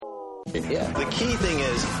Yeah. The key thing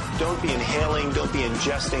is don't be inhaling, don't be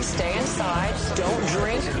ingesting. Stay inside, don't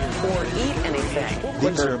drink or eat anything.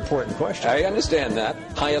 These are important questions. I understand that.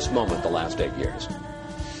 Highest moment the last 8 years.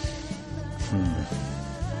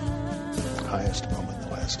 Highest moment the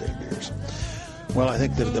last 8 years. Well, I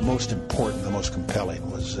think that the most important, the most compelling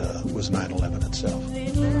was 9/11 itself.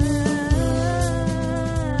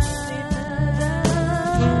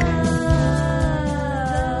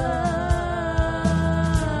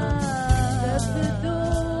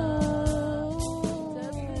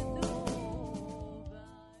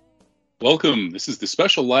 Welcome. This is the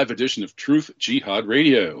special live edition of Truth Jihad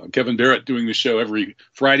Radio. I'm Kevin Barrett, doing the show every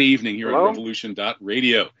Friday evening here on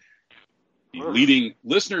Revolution.radio, the leading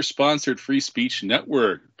listener-sponsored free speech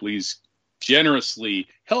network. Please generously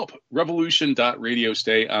help Revolution.radio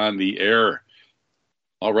stay on the air.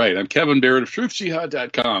 All right, I'm Kevin Barrett of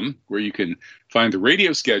TruthJihad.com, where you can find the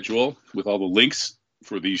radio schedule with all the links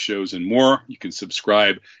for these shows and more. You can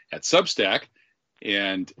subscribe at Substack.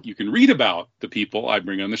 And you can read about the people I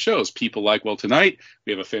bring on the shows. People like, well, tonight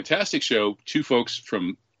we have a fantastic show. Two folks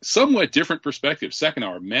from somewhat different perspectives. Second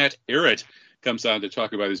hour, Matt Barrett comes on to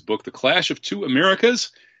talk about his book, The Clash of Two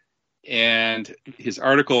Americas, and his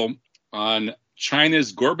article on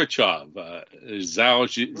China's Gorbachev, Zhao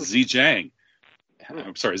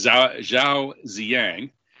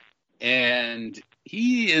Ziyang. And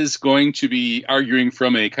he is going to be arguing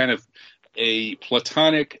from a kind of a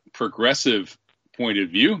Platonic progressive point of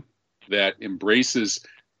view that embraces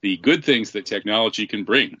the good things that technology can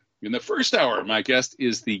bring. In the first hour, my guest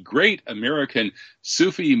is the great American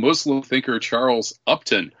Sufi Muslim thinker Charles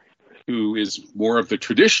Upton, who is more of the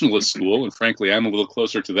traditionalist school, and frankly, I'm a little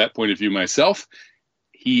closer to that point of view myself.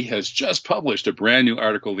 He has just published a brand new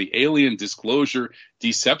article, The Alien Disclosure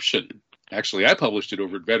Deception. Actually, I published it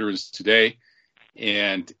over at Veterans Today,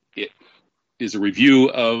 and it is a review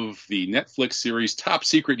of the Netflix series Top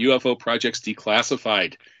Secret UFO Projects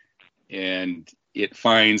Declassified. And it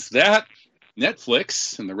finds that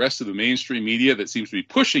Netflix and the rest of the mainstream media that seems to be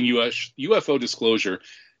pushing UFO disclosure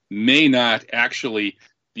may not actually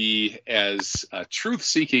be as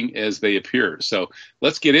truth-seeking as they appear. So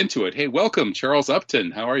let's get into it. Hey, welcome, Charles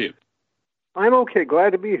Upton. How are you? I'm okay.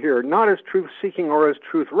 Glad to be here. Not as truth-seeking or as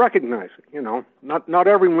truth-recognizing. You know, not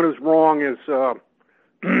everyone is wrong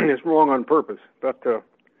is wrong on purpose, but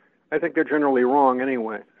I think they're generally wrong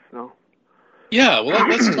anyway. So, yeah, well,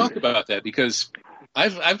 let's talk about that, because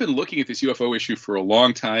I've been looking at this UFO issue for a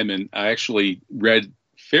long time, and I actually read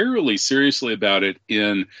fairly seriously about it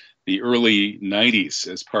in the early 90s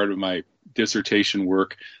as part of my dissertation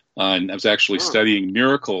work. I was actually studying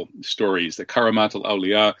miracle stories, the Karamat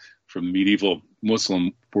al-Awliya from the medieval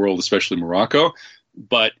Muslim world, especially Morocco.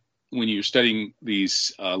 But when you're studying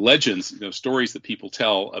these legends, stories that people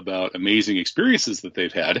tell about amazing experiences that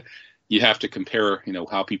they've had, you have to compare,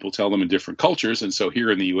 how people tell them in different cultures. And so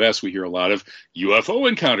here in the U.S., we hear a lot of UFO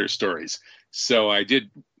encounter stories. So I did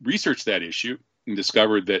research that issue and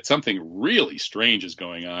discovered that something really strange is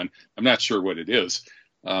going on. I'm not sure what it is.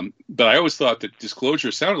 But I always thought that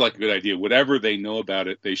disclosure sounded like a good idea. Whatever they know about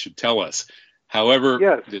it, they should tell us. However,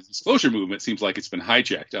 yes, the disclosure movement seems like it's been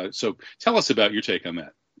hijacked. So tell us about your take on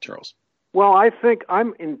that, Charles. Well, I think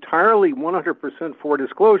I'm entirely 100% for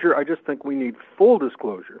disclosure. I just think we need full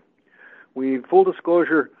disclosure. We need full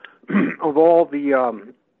disclosure of all the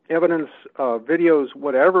evidence, videos,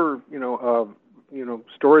 whatever,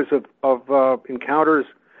 stories of encounters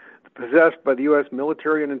possessed by the U.S.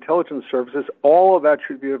 military and intelligence services. All of that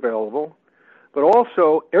should be available. But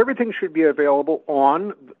also, everything should be available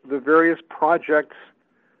on the various projects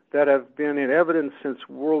that have been in evidence since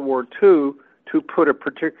World War II to put a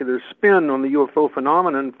particular spin on the UFO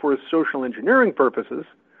phenomenon for social engineering purposes,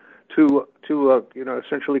 to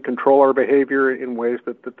essentially control our behavior in ways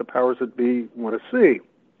that the powers that be want to see,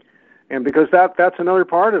 and because that's another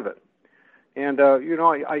part of it. And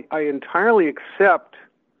I entirely accept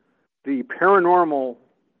the paranormal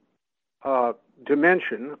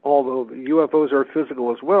dimension, although the UFOs are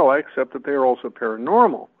physical as well. I accept that they are also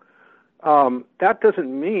paranormal. That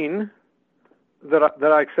doesn't mean that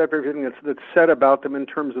I accept everything that's said about them in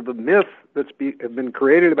terms of the myth that's been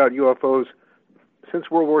created about UFOs since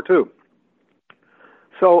World War II.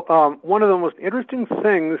 So one of the most interesting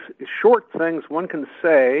things, short things one can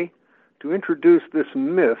say to introduce this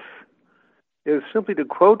myth is simply to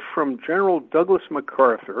quote from General Douglas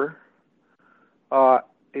MacArthur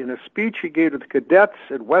in a speech he gave to the cadets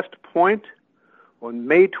at West Point on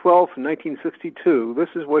May 12, 1962. This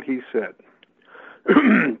is what he said.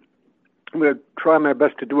 I'm going to try my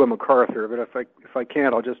best to do a MacArthur, but if I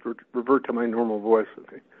can't, I'll just revert to my normal voice.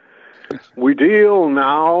 Okay. We deal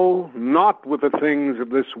now not with the things of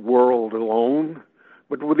this world alone,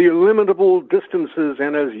 but with the illimitable distances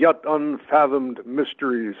and as yet unfathomed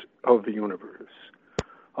mysteries of the universe,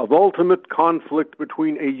 of ultimate conflict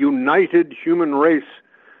between a united human race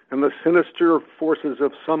and the sinister forces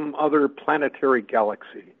of some other planetary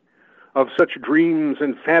galaxy, of such dreams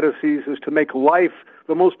and fantasies as to make life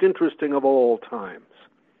the most interesting of all times.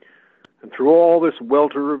 And through all this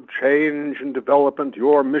welter of change and development,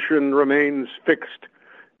 your mission remains fixed,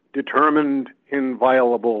 determined,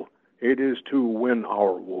 inviolable. It is to win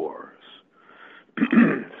our wars.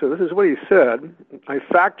 So this is what he said. I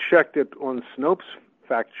fact-checked it on Snopes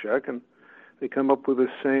fact check, and they come up with the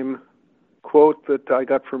same quote that I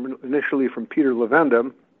got initially from Peter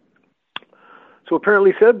Levenda. So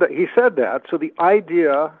apparently he said that. So the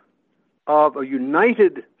idea of a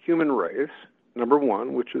united human race, number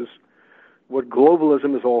one, which is what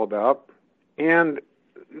globalism is all about, and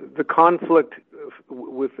the conflict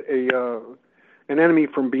with an enemy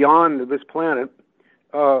from beyond this planet,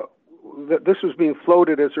 this was being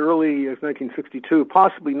floated as early as 1962,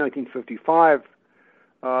 possibly 1955.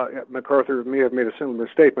 MacArthur may have made a similar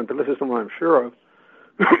statement, but this is the one I'm sure of.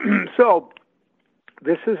 So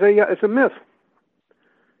this is it's a myth,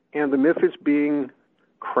 and the myth is being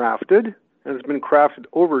crafted, and has been crafted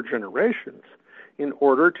over generations in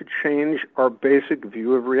order to change our basic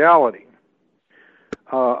view of reality,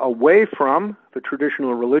 away from the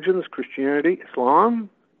traditional religions, Christianity, Islam,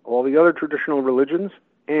 all the other traditional religions,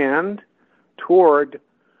 and toward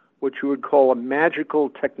what you would call a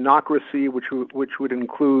magical technocracy, which would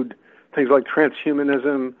include things like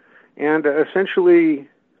transhumanism and essentially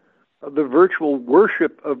the virtual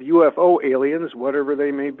worship of UFO aliens, whatever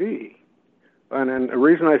they may be. And the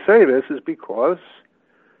reason I say this is because,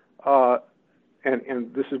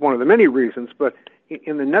 and this is one of the many reasons, but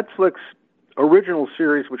in the Netflix original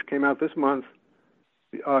series, which came out this month,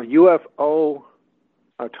 UFO,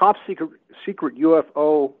 top secret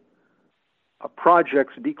UFO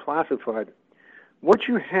projects declassified, what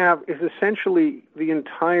you have is essentially the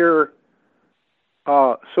entire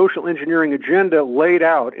social engineering agenda laid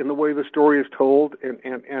out in the way the story is told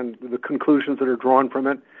and the conclusions that are drawn from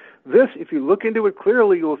it. This, if you look into it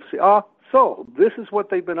clearly, you'll see, so this is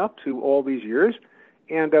what they've been up to all these years,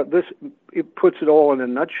 and it puts it all in a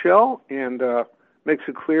nutshell and makes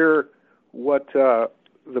it clear what the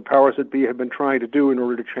powers that be have been trying to do in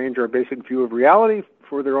order to change our basic view of reality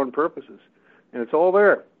for their own purposes. And it's all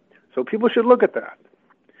there. So people should look at that,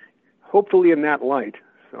 hopefully in that light.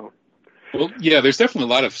 So, well, yeah, there's definitely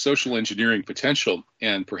a lot of social engineering potential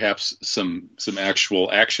and perhaps some actual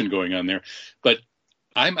action going on there. But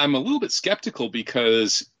I'm a little bit skeptical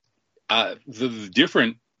because the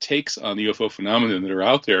different takes on the UFO phenomenon that are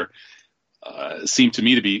out there seem to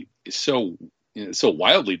me to be so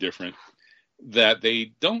wildly different that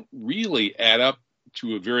they don't really add up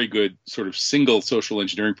to a very good sort of single social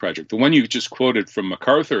engineering project. The one you just quoted from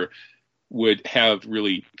MacArthur would have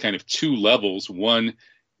really kind of two levels. One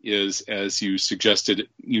is, as you suggested,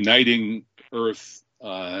 uniting Earth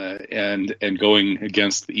and going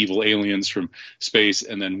against the evil aliens from space,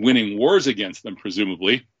 and then winning wars against them,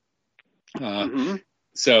 presumably.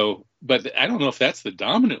 So, but I don't know if that's the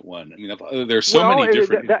dominant one. I mean, there's so many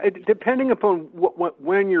different. Depending upon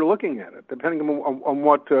when you're looking at it, depending on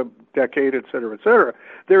what decade, et cetera,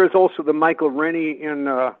 there is also the Michael Rennie in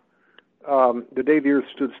the Day the Earth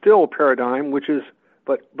Stood Still paradigm, which is,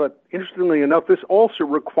 but interestingly enough, this also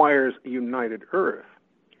requires a united Earth.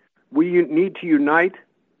 We need to unite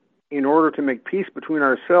in order to make peace between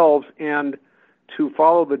ourselves and to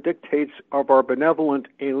follow the dictates of our benevolent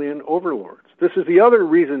alien overlords. This is the other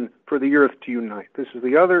reason for the Earth to unite. This is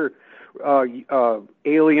the other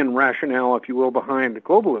alien rationale, if you will, behind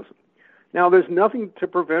globalism. Now, there's nothing to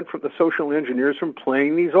prevent from the social engineers from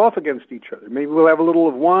playing these off against each other. Maybe we'll have a little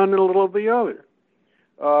of one and a little of the other.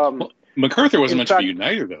 Well, MacArthur wasn't much of a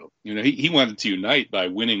uniter, though. You know, he wanted to unite by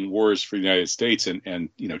winning wars for the United States and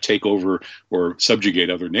take over or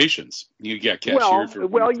subjugate other nations. You got cashiered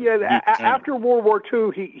after World War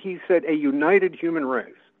II, he said a united human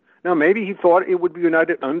race. Now, maybe he thought it would be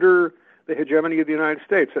united under the hegemony of the United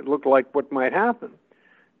States. It looked like what might happen,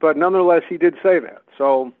 but nonetheless, he did say that.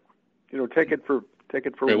 So, take it for.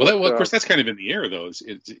 Right. Well, of course, that's kind of in the air, though.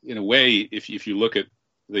 It's in a way, if you look at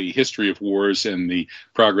the history of wars and the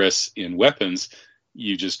progress in weapons,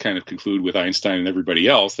 you just kind of conclude with Einstein and everybody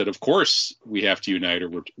else that, of course, we have to unite or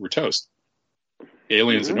we're toast.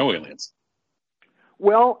 Aliens or no aliens.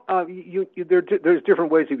 Well, there's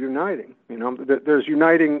different ways of uniting. There's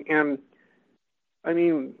uniting, and I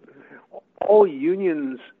mean, all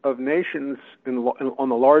unions of nations on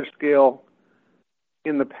the large scale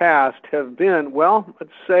in the past have been, well,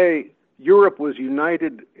 let's say Europe was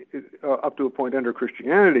united up to a point under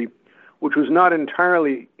Christianity, which was not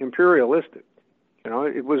entirely imperialistic. You know,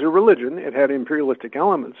 it was a religion. It had imperialistic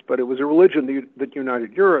elements, but it was a religion that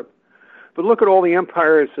united Europe. But look at all the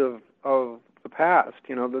empires of the past.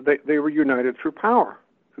 You know, they were united through power,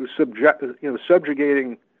 through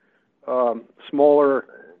subjugating smaller,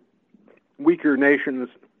 weaker nations,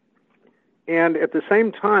 and at the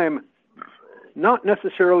same time, not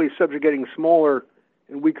necessarily subjugating smaller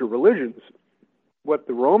and weaker religions. What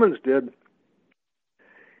the Romans did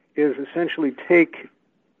is essentially take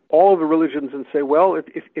all of the religions and say, well,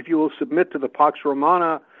 if you will submit to the Pax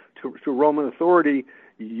Romana, to Roman authority,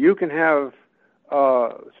 you can have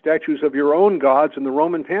statues of your own gods in the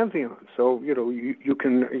Roman pantheon. So you know you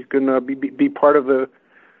can be part of the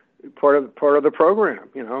program.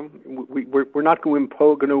 You know, we're not going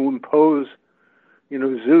to impose you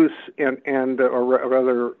know Zeus and or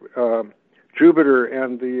rather Jupiter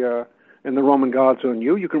and the Roman gods on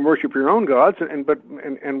you. You can worship your own gods, and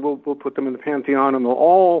we'll put them in the pantheon, and they'll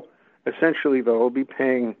all essentially though be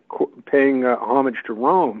paying homage to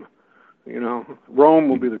Rome. You know, Rome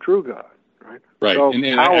will be the true God, right? Right. So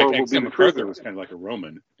and power will be the true God. was kind of like a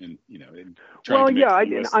Roman, and you know,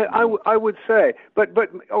 I would say, but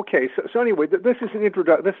okay. So anyway, this is an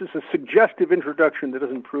introduction. This is a suggestive introduction that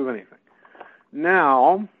doesn't prove anything.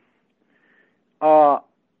 Now,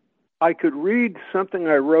 I could read something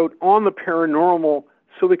I wrote on the paranormal,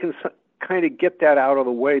 so we can kind of get that out of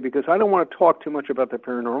the way, because I don't want to talk too much about the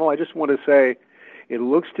paranormal. I just want to say, it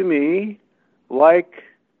looks to me like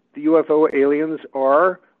the UFO aliens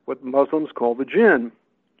are what Muslims call the jinn,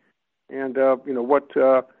 and you know what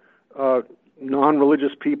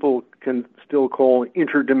non-religious people can still call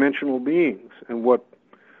interdimensional beings, and what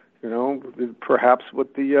you know perhaps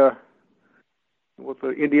what the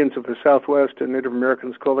Indians of the Southwest and Native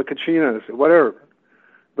Americans call the Kachinas, whatever.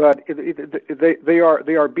 But they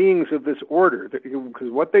are beings of this order,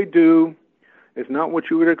 because what they do is not what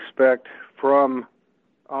you would expect from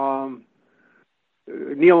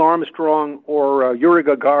Neil Armstrong or Yuri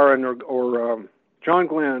Gagarin or John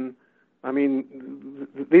Glenn. I mean,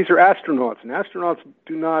 these are astronauts, and astronauts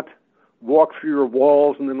do not walk through your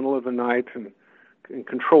walls in the middle of the night and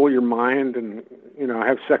control your mind and, you know,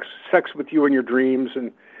 have sex with you in your dreams and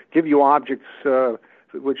give you objects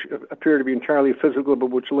which appear to be entirely physical,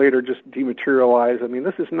 but which later just dematerialize. I mean,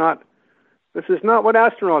 this is not what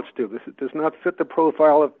astronauts do. This does not fit the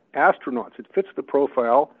profile of astronauts. It fits the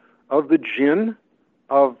profile of the jinn,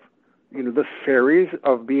 of, you know, the fairies,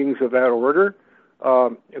 of beings of that order,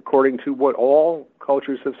 according to what all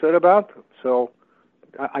cultures have said about them. So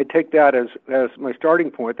I take that as my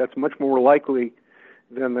starting point. That's much more likely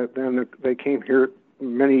than they came here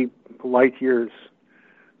from many light years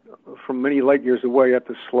away at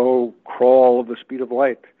the slow crawl of the speed of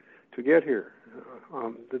light to get here.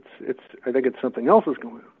 I think it's something else is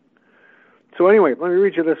going on. So anyway, let me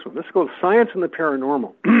read you this one. This is called Science and the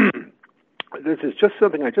Paranormal. This is just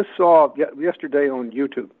something I just saw yesterday on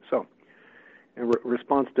YouTube. So, in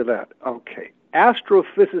response to that, okay.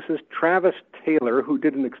 Astrophysicist Travis Taylor, who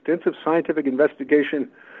did an extensive scientific investigation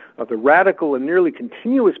of the radical and nearly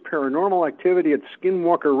continuous paranormal activity at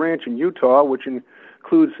Skinwalker Ranch in Utah, which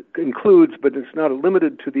includes, but it's not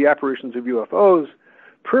limited to, the apparitions of UFOs,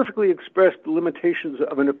 perfectly expressed the limitations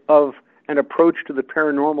of an approach to the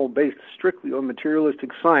paranormal based strictly on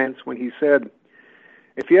materialistic science when he said,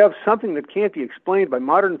 if you have something that can't be explained by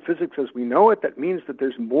modern physics as we know it, that means that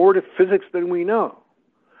there's more to physics than we know.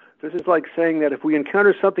 This is like saying that if we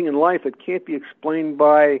encounter something in life that can't be explained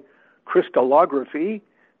by crystallography,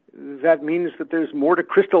 that means that there's more to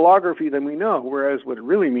crystallography than we know, whereas what it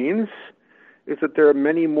really means is that there are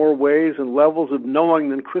many more ways and levels of knowing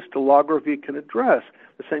than crystallography can address.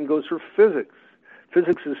 The same goes for physics.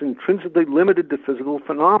 Physics is intrinsically limited to physical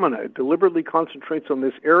phenomena. It deliberately concentrates on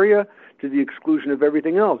this area to the exclusion of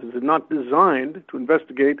everything else. It is not designed to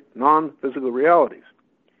investigate non-physical realities.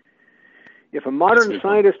 If a modern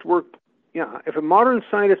scientist were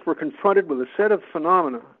confronted with a set of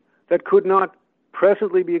phenomena that could not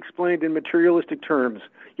presently be explained in materialistic terms,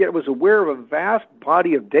 yet was aware of a vast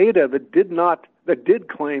body of data that did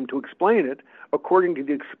claim to explain it according to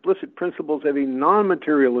the explicit principles of a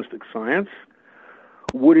non-materialistic science,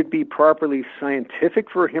 would it be properly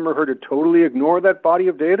scientific for him or her to totally ignore that body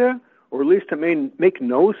of data, or at least to make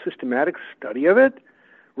no systematic study of it,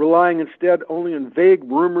 relying instead only on vague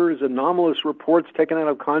rumors, anomalous reports taken out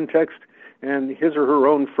of context, and his or her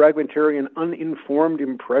own fragmentary and uninformed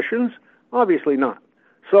impressions? Obviously not.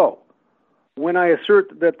 So, when I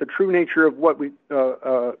assert that the true nature of what we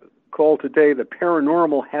call today the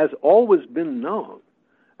paranormal has always been known,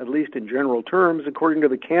 at least in general terms, according to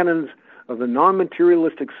the canons of the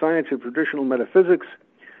non-materialistic science of traditional metaphysics.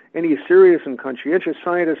 Any serious and conscientious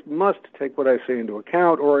scientist must take what I say into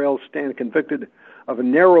account, or else stand convicted of a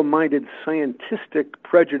narrow-minded scientistic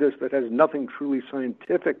prejudice that has nothing truly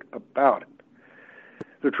scientific about it.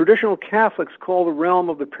 The traditional Catholics call the realm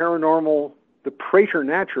of the paranormal the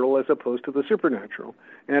preternatural as opposed to the supernatural,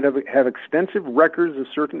 and have extensive records of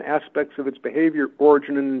certain aspects of its behavior,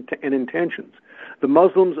 origin, and intentions. The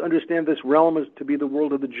Muslims understand this realm as to be the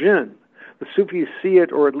world of the jinn. The Sufis see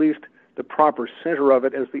it, or at least the proper center of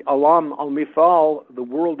it, as the alam al-mithal, the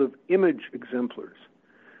world of image exemplars.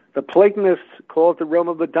 The Platonists call it the realm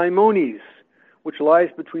of the daimones, which lies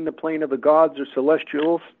between the plane of the gods or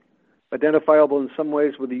celestials, identifiable in some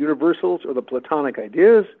ways with the universals or the Platonic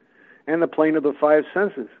ideas, and the plane of the five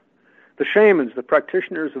senses. The shamans, the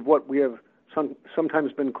practitioners of what we have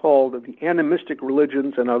sometimes been called the animistic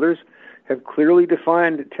religions and others, have clearly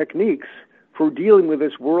defined techniques for dealing with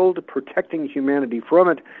this world, protecting humanity from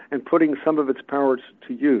it, and putting some of its powers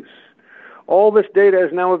to use. All this data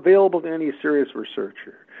is now available to any serious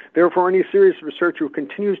researcher. Therefore, any serious researcher who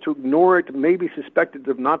continues to ignore it may be suspected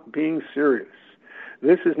of not being serious.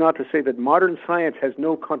 This is not to say that modern science has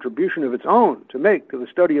no contribution of its own to make to the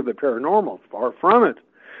study of the paranormal. Far from it.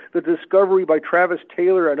 The discovery by Travis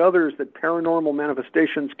Taylor and others that paranormal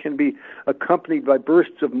manifestations can be accompanied by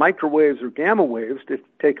bursts of microwaves or gamma waves, to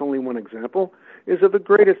take only one example, is of the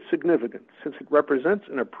greatest significance, since it represents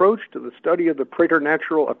an approach to the study of the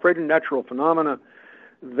preternatural phenomena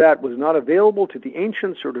that was not available to the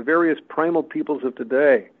ancients or to various primal peoples of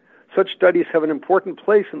today. Such studies have an important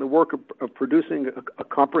place in the work of producing a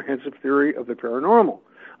comprehensive theory of the paranormal.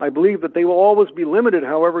 I believe that they will always be limited,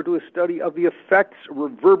 however, to a study of the effects or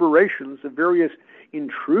reverberations of various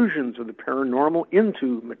intrusions of the paranormal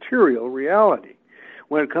into material reality.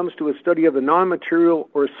 When it comes to a study of the non-material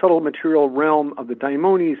or subtle material realm of the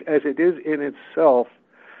daimones as it is in itself,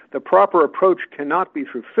 the proper approach cannot be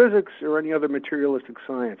through physics or any other materialistic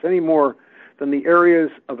science, any more than the areas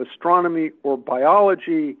of astronomy or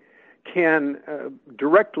biology can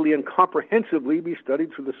directly and comprehensively be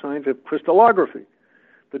studied through the science of crystallography.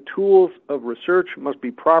 The tools of research must be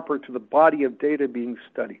proper to the body of data being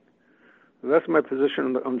studied. So that's my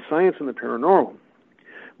position on science and the paranormal.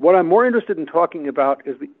 What I'm more interested in talking about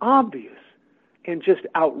is the obvious and just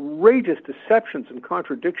outrageous deceptions and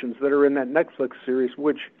contradictions that are in that Netflix series,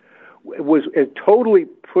 which was totally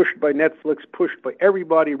pushed by Netflix, pushed by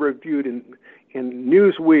everybody, reviewed in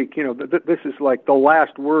Newsweek. You know, this is like the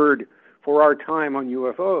last word for our time on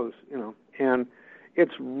UFOs, you know, and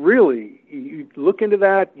it's really, you look into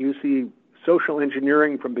that, you see social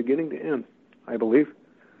engineering from beginning to end, I believe.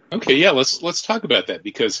 Okay, yeah, let's talk about that,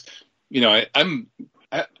 because, you know,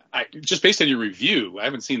 I just based on your review, I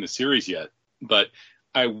haven't seen the series yet, but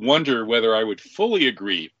I wonder whether I would fully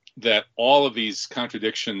agree that all of these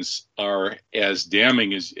contradictions are as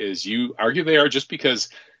damning as you argue they are, just because,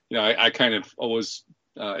 you know, I kind of always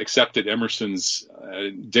accepted Emerson's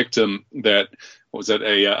dictum that, what was that,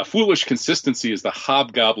 a foolish consistency is the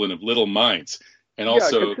hobgoblin of little minds, and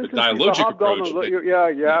also the dialogic approach.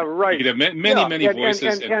 Right. You could have many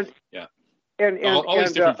voices, and all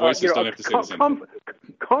these different voices don't have to say the same thing.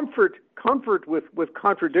 Comfort with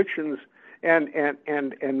contradictions and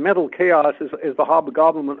mental chaos is the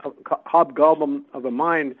hobgoblin of the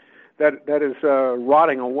mind that is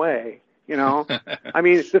rotting away. You know, I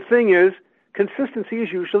mean, the thing is, consistency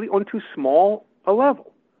is usually on too small a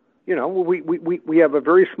level. You know, we have a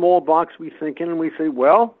very small box we think in, and we say,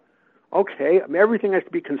 well, okay, I mean, everything has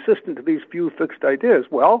to be consistent to these few fixed ideas.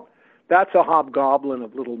 Well, that's a hobgoblin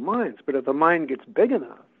of little minds. But if the mind gets big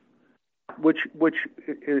enough, which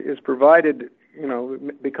is provided, you know,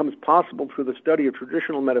 becomes possible through the study of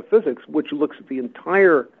traditional metaphysics, which looks at the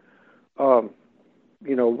entire,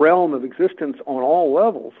 realm of existence on all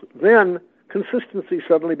levels, then consistency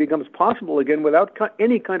suddenly becomes possible again without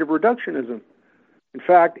any kind of reductionism. In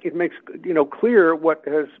fact, it makes, clear what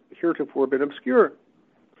has heretofore been obscure.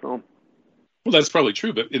 So. Well, that's probably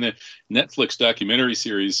true, but in the Netflix documentary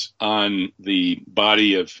series on the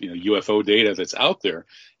body of UFO data that's out there,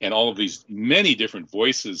 and all of these many different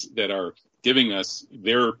voices that are giving us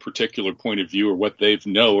their particular point of view, or what they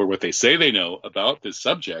know, or what they say they know about this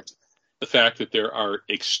subject, the fact that there are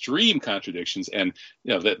extreme contradictions, and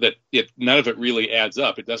that none of it really adds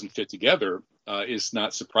up, it doesn't fit together, is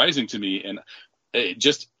not surprising to me, and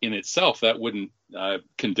just in itself, that wouldn't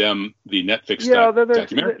condemn the Netflix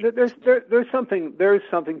documentary. There's something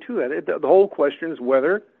to that. The whole question is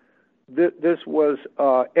whether this was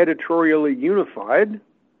editorially unified.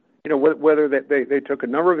 Whether they took a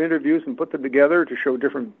number of interviews and put them together to show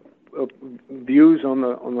different views on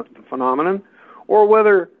the phenomenon, or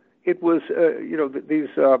whether it was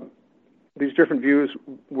these different views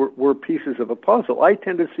were pieces of a puzzle. I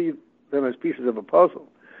tend to see them as pieces of a puzzle.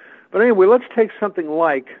 But anyway, let's take something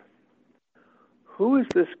like, who is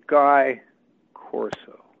this guy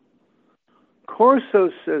Corso? Corso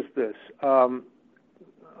says this.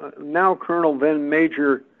 Now Colonel, then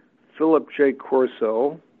Major Philip J.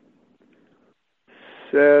 Corso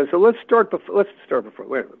says. So let's start before. Wait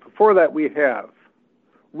a minute. Before that, we have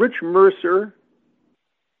Rich Mercer.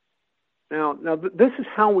 Now, this is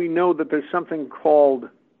how we know that there's something called,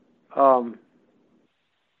 that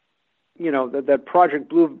Project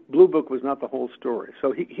Blue Book was not the whole story.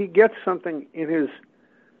 So he gets something in his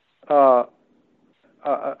a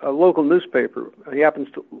local newspaper. He happens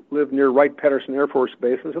to live near Wright-Patterson Air Force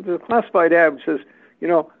Base, and so there's a classified ad which says,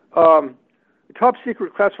 top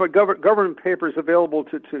secret classified government papers available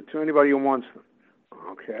to anybody who wants them.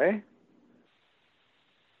 Okay.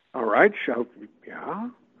 All right. Yeah.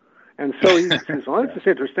 And so he says, well, this is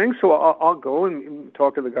interesting. So I'll go and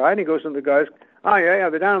talk to the guy, and he goes to the guys. Oh, yeah,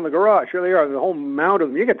 they're down in the garage. Here they are. There's a whole mound of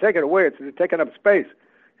them. You can take it away. It's taking up space.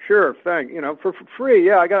 Sure, thank for free.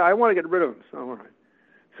 Yeah, I want to get rid of them. So, all right.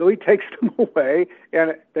 So he takes them away,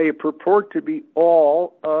 and they purport to be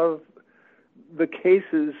all of the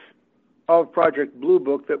cases of Project Blue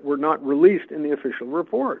Book that were not released in the official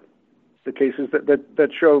report. The cases that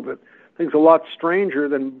show that things a lot stranger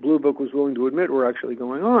than Blue Book was willing to admit were actually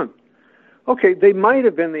going on. Okay, they might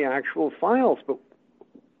have been the actual files, but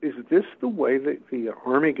is this the way that the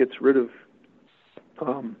Army gets rid of,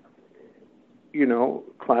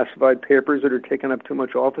 classified papers that are taking up too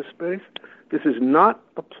much office space? This is not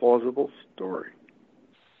a plausible story.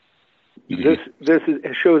 Mm-hmm.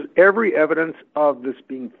 It shows every evidence of this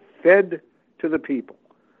being fed to the people.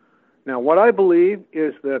 Now, what I believe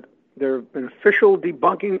is that there have been official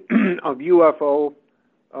debunking of UFO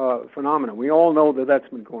phenomena. We all know that that's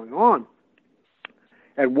been going on.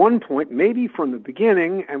 At one point, maybe from the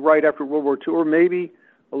beginning and right after World War II, or maybe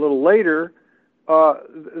a little later,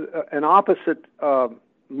 an opposite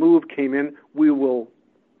move came in. We will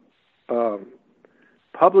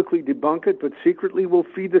publicly debunk it, but secretly we'll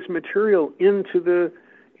feed this material into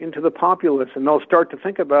the populace, and they'll start to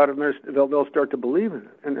think about it, and they'll start to believe in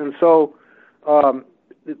it. And so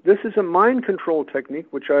this is a mind control technique,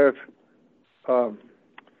 which I have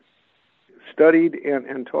studied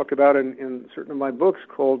and talked about in certain of my books,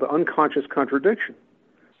 called unconscious contradiction.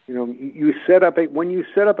 When you set up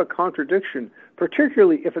a contradiction,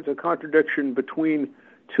 particularly if it's a contradiction between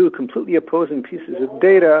two completely opposing pieces of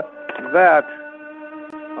data, that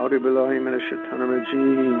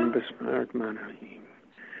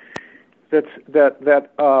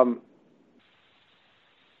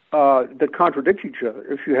contradict each other.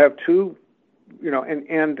 If you have two,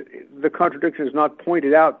 and the contradiction is not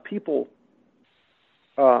pointed out, people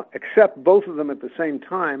accept both of them at the same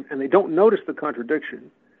time, and they don't notice the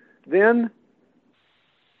contradiction, then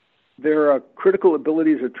their critical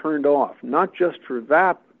abilities are turned off, not just for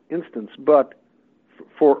that instance, but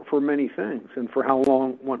for many things, and for how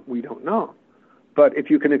long, we don't know. But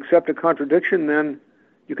if you can accept a contradiction, then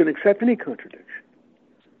you can accept any contradiction.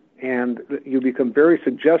 And you become very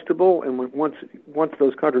suggestible, and once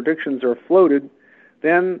those contradictions are floated,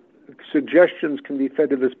 then suggestions can be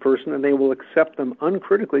fed to this person, and they will accept them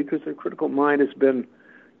uncritically because their critical mind has been,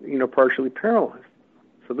 partially paralyzed.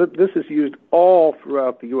 So this is used all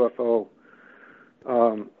throughout the UFO,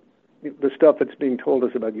 the stuff that's being told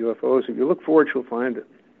us about UFOs. If you look for it, you'll find it.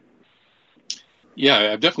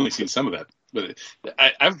 Yeah, I've definitely seen some of that. But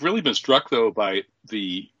I've really been struck, though, by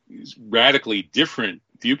the radically different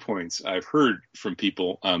viewpoints I've heard from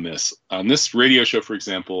people on this. On this radio show, for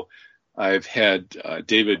example, I've had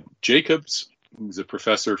David Jacobs, who's a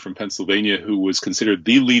professor from Pennsylvania, who was considered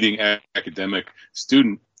the leading academic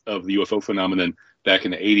student of the UFO phenomenon back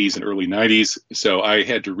in the 80s and early 90s. So I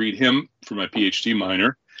had to read him for my PhD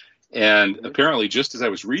minor. And apparently, just as I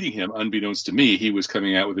was reading him, unbeknownst to me, he was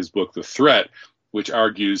coming out with his book, The Threat, which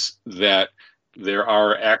argues that there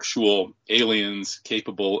are actual aliens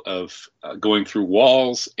capable of going through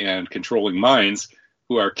walls and controlling minds,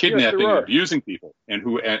 who are kidnapping and abusing people, and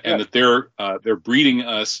that they're breeding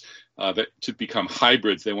us to become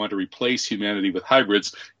hybrids. They want to replace humanity with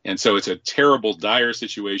hybrids, and so it's a terrible, dire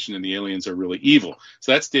situation, and the aliens are really evil.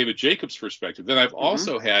 So that's David Jacobs' perspective. Then I've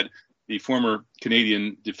also had the former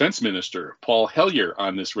Canadian Defense Minister, Paul Hellyer,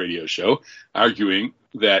 on this radio show, arguing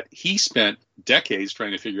that he spent decades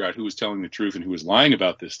trying to figure out who was telling the truth and who was lying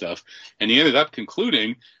about this stuff, and he ended up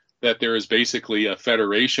concluding that there is basically a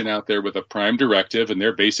federation out there with a prime directive, and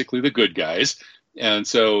they're basically the good guys, And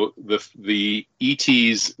so the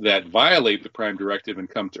ETs that violate the Prime Directive and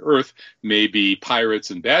come to Earth may be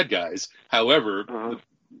pirates and bad guys. However, the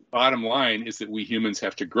bottom line is that we humans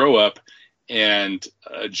have to grow up and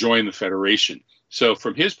join the Federation. So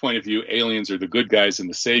from his point of view, aliens are the good guys and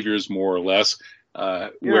the saviors, more or less.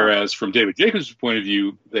 Whereas from David Jacobs' point of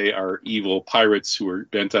view, they are evil pirates who are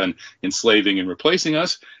bent on enslaving and replacing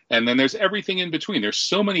us. And then there's everything in between. There's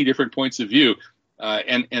so many different points of view.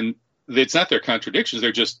 And it's not their contradictions.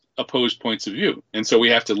 They're just opposed points of view. And so we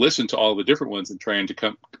have to listen to all the different ones and try and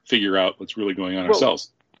figure out what's really going on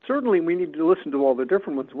ourselves. Certainly we need to listen to all the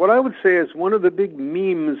different ones. What I would say is one of the big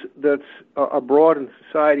memes that's abroad in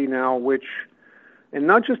society now, which, and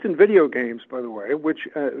not just in video games, by the way, which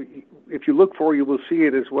if you look for, you will see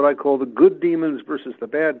it, is what I call the good demons versus the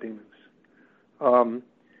bad demons.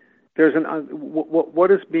 There's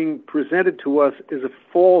what is being presented to us is a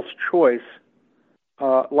false choice,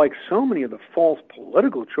 like so many of the false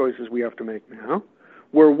political choices we have to make now,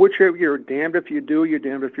 where whichever you're damned if you do, you're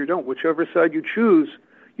damned if you don't. Whichever side you choose,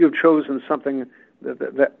 you've chosen something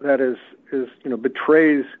that is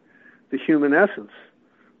betrays the human essence,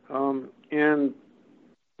 and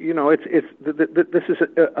this is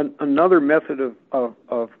another method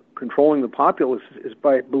of controlling the populace is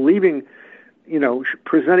by believing,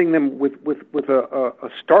 presenting them with a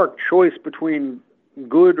stark choice between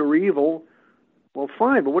good or evil. Well,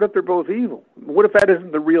 fine, but what if they're both evil? What if that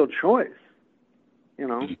isn't the real choice?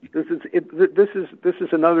 This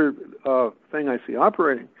is another thing I see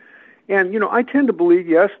operating, and I tend to believe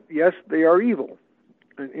yes, they are evil,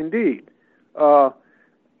 indeed,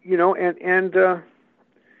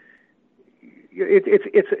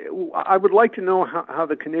 It's. I would like to know how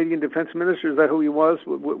the Canadian Defense Minister, is that who he was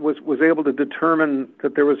able to determine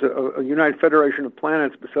that there was a United Federation of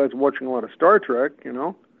Planets besides watching a lot of Star Trek.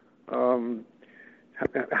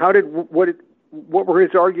 What were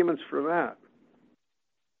his arguments for that?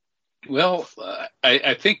 Well,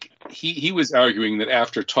 I think he was arguing that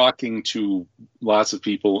after talking to lots of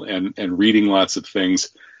people and reading lots of things,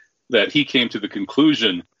 that he came to the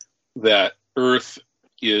conclusion that Earth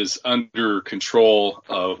is under control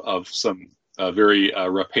of some very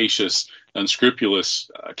rapacious, unscrupulous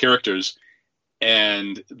characters,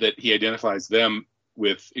 and that he identifies them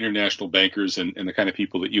with international bankers and the kind of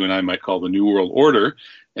people that you and I might call the New World Order,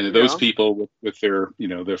 and that those people with their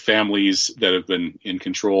their families that have been in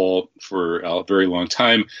control for a very long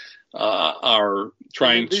time are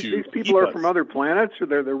trying These people are from other planets, or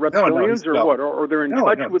they're reptilians, what? Or they're in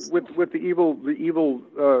touch with the evil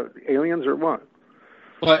aliens, or what?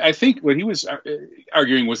 Well, I think what he was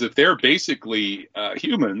arguing was that they're basically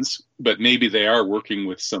humans, but maybe they are working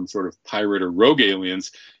with some sort of pirate or rogue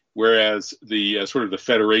aliens, whereas the sort of the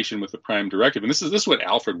Federation with the Prime Directive, and this is what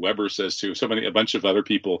Alfred Weber says too. A bunch of other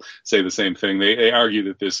people say the same thing. They argue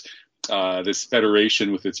that this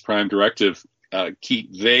Federation with its Prime Directive,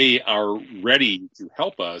 they are ready to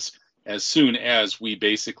help us as soon as we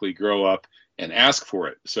basically grow up and ask for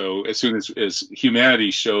it. So as soon as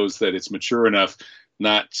humanity shows that it's mature enough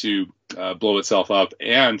not to blow itself up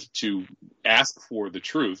and to ask for the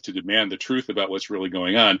truth, to demand the truth about what's really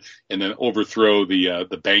going on, and then overthrow the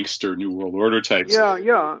bankster New World Order types.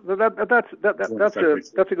 Yeah.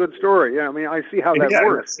 That's a good story. Yeah, I mean, I see how that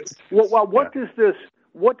works. What does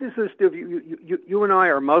this do? You and I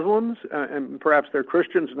are Muslims, and perhaps they're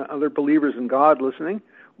Christians and other believers in God listening.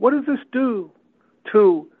 What does this do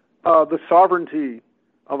to the sovereignty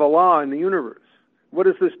of Allah in the universe? What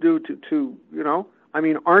does this do to I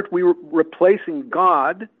mean, aren't we replacing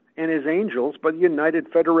God and his angels by the United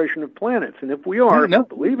Federation of Planets? And if we are, if we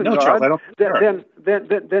believe in God, Charles,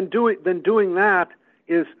 then doing that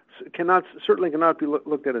certainly cannot be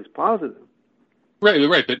looked at as positive.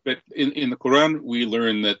 Right. But in the Quran, we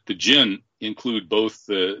learn that the jinn include both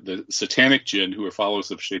the satanic jinn, who are followers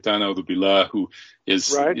of Shaitan al-Billah, who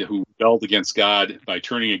rebelled against God by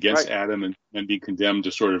turning against Adam and being condemned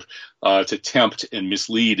to sort of to tempt and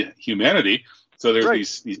mislead humanity. So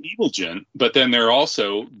there's these evil jinn, but then there are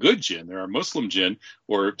also good jinn. There are Muslim jinn,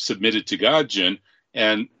 or submitted to God jinn.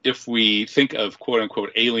 And if we think of quote-unquote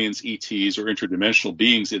aliens, ETs, or interdimensional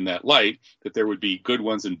beings in that light, that there would be good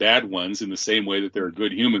ones and bad ones in the same way that there are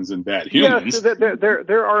good humans and bad humans. Yes,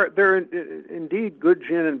 there are indeed good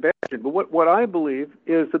jinn and bad jinn. But what I believe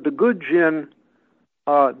is that the good jinn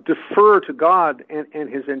defer to God and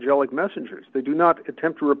his angelic messengers. They do not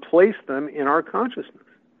attempt to replace them in our consciousness,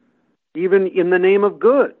 even in the name of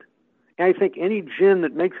good. And I think any jinn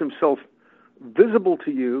that makes himself visible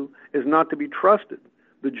to you is not to be trusted.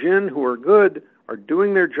 The jinn who are good are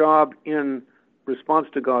doing their job in response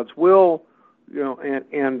to God's will,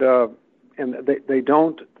 and they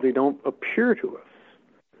don't appear to us,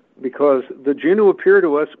 because the jinn who appear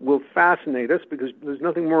to us will fascinate us, because there's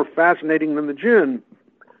nothing more fascinating than the jinn.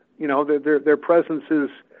 Their presence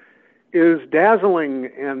is dazzling,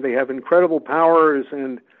 and they have incredible powers,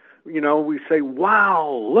 and we say, wow,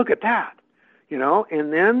 look at that,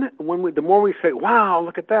 and then the more we say, wow,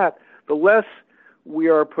 look at that, the less we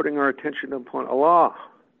are putting our attention upon Allah,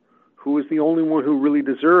 who is the only one who really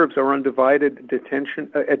deserves our undivided attention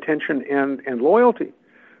and loyalty.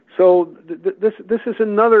 So this is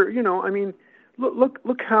another,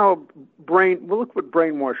 look how look what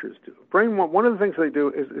brainwashers do. One of the things they do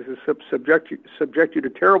is subject you to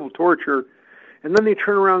terrible torture, and then they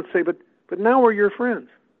turn around and say, but now we're your friends.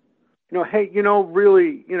 Hey,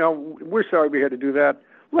 really, we're sorry we had to do that.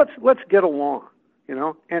 Let's get along.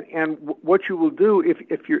 And what you will do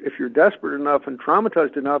if you're desperate enough and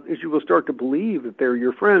traumatized enough is you will start to believe that they're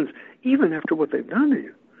your friends even after what they've done to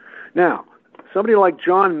you. Now, somebody like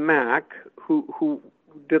John Mack, who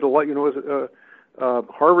did a lot, was a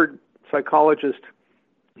Harvard psychologist.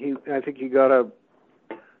 I think he got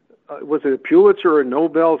was it a Pulitzer or a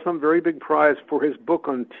Nobel, some very big prize for his book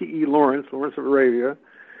on T.E. Lawrence of Arabia,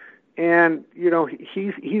 and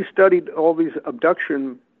he studied all these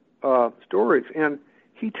abduction stories, and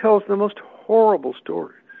he tells the most horrible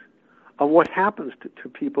stories of what happens to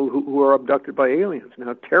people who are abducted by aliens, and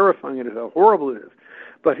how terrifying it is, how horrible it is.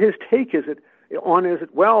 But his take is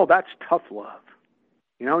well, that's tough love.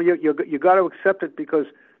 You got to accept it, because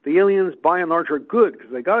the aliens, by and large, are good,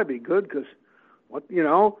 because they got to be good, because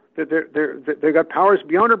they got powers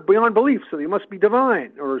beyond belief, so they must be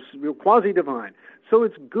divine or quasi divine. So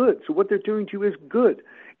it's good. So what they're doing to you is good.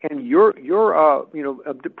 And your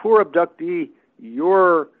poor abductee,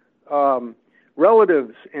 your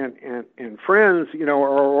relatives and friends,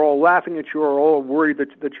 are all laughing at you, or all worried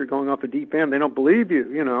that you're going off the deep end. They don't believe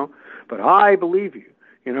you, but I believe you,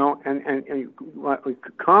 and you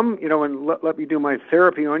come, and let me do my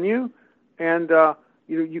therapy on you, and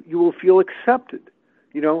you will feel accepted.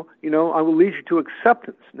 I will lead you to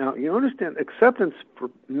acceptance. Now, you understand, acceptance for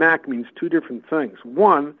Mac means two different things.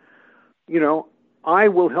 One, I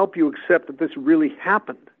will help you accept that this really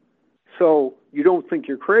happened, so you don't think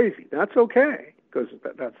you're crazy. That's okay, because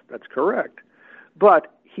that's correct.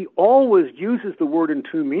 But he always uses the word in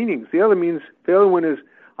two meanings. The other one is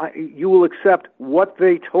you will accept what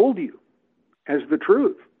they told you as the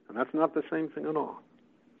truth, and that's not the same thing at all.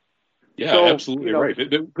 Yeah, so, absolutely right.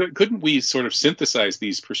 But couldn't we sort of synthesize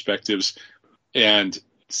these perspectives and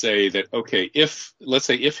say that, okay, if we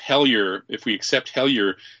accept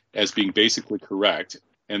Hellier as being basically correct,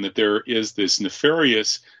 and that there is this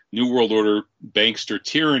nefarious New World Order bankster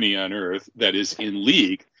tyranny on Earth that is in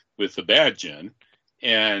league with the bad jinn,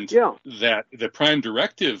 and that the Prime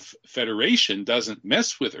Directive Federation doesn't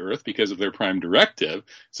mess with Earth because of their Prime Directive.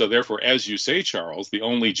 So therefore, as you say, Charles, the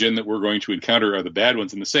only jinn that we're going to encounter are the bad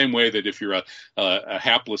ones, in the same way that if you're a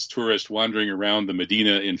hapless tourist wandering around the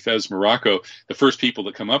Medina in Fez, Morocco, the first people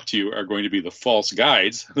that come up to you are going to be the false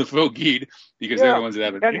guides, the faux guide, because they're the ones that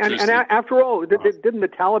have an interest. And after all, didn't the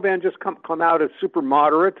Taliban just come out as super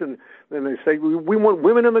moderate, and then they say we want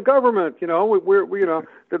women in the government? How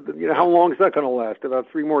long is that going to last? About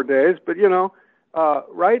 3 more days, but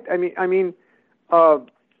right?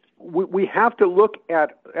 We have to look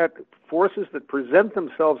at forces that present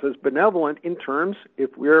themselves as benevolent in terms,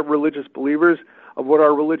 if we're religious believers, of what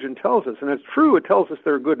our religion tells us. And it's true, it tells us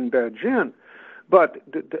there are good and bad jinn. But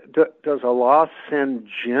does Allah send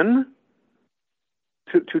jinn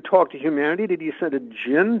to talk to humanity? Did he send a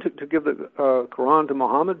jinn to give the Quran to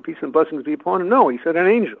Muhammad, peace and blessings be upon him? No, he sent an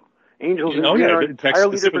angel. Angels are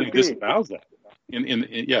entirely different beings. Disavows that. In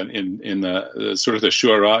the sort of the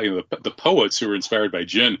shu'ara, the poets who were inspired by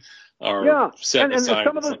jinn are set aside. And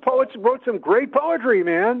some of those poets wrote some great poetry,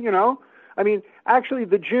 man. Actually,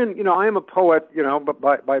 the jinn. I am a poet,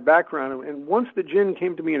 but by background. And once the jinn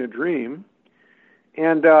came to me in a dream,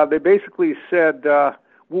 and they basically said,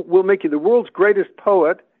 "We'll make you the world's greatest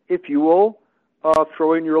poet if you will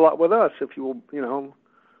throw in your lot with us. If you will,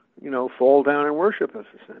 fall down and worship us,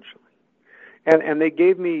 essentially." And they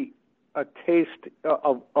gave me a taste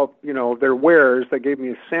of their wares. They gave me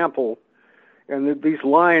a sample, and these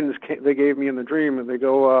lines they gave me in the dream, and they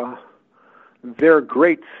go, "Their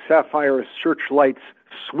great sapphire searchlights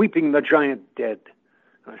sweeping the giant dead."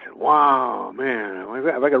 And I said, "Wow, man!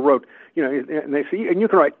 If I could wrote, and they say, and you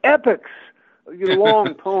can write epics,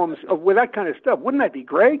 long poems with that kind of stuff. Wouldn't that be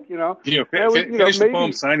great? Finish the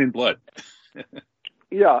poem, Sign in Blood."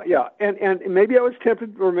 Yeah, and maybe I was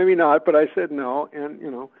tempted, or maybe not, but I said no, and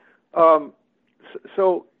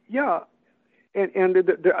so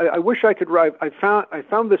I wish I could write. I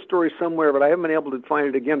found this story somewhere, but I haven't been able to find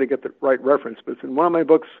it again to get the right reference. But it's in one of my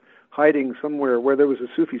books, hiding somewhere, where there was a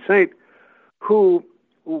Sufi saint who,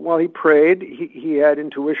 while he prayed, he had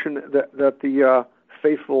intuition that the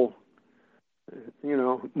faithful,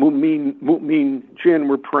 mu'min jinn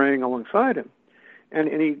were praying alongside him,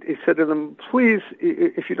 and he said to them, "Please,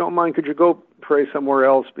 if you don't mind, could you go pray somewhere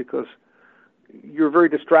else, because you're very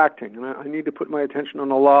distracting, and I need to put my attention on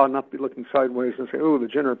Allah and not be looking sideways and say, oh, the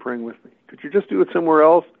jinn are praying with me. Could you just do it somewhere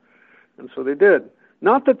else?" And so they did.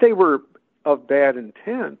 Not that they were of bad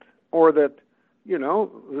intent, or that,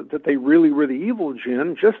 that they really were the evil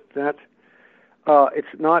jinn, just that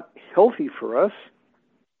it's not healthy for us.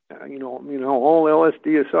 All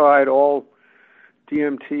LSD aside, all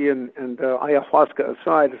DMT and ayahuasca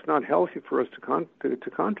aside, it's not healthy for us to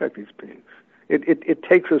contact these beings. It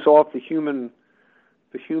takes us off the human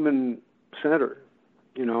center,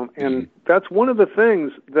 and that's one of the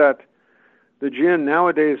things that the jinn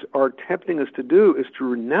nowadays are tempting us to do, is to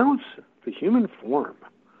renounce the human form.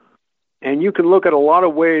 And you can look at a lot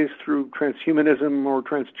of ways through transhumanism or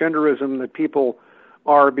transgenderism that people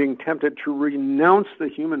are being tempted to renounce the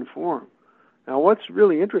human form. Now, what's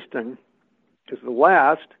really interesting is the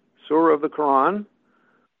last surah of the Quran,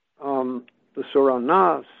 the Surah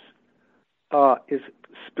Nas, is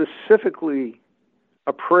specifically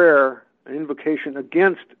a prayer, an invocation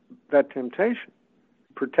against that temptation.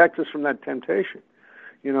 Protect us from that temptation.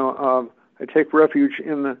 I take refuge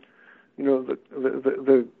in the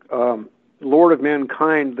Lord of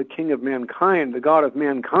mankind, the King of mankind, the God of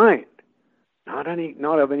mankind, not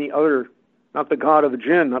of any other, not the God of the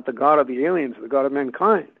jinn, not the God of the aliens, the God of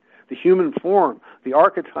mankind, the human form, the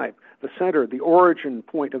archetype, the center, the origin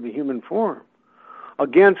point of the human form.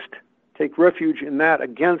 Take refuge in that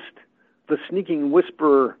against the sneaking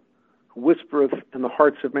whisperer who whispereth in the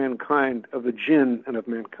hearts of mankind, of the jinn and of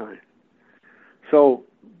mankind. So,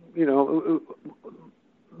 the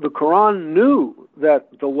Quran knew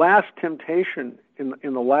that the last temptation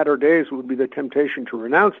in the latter days would be the temptation to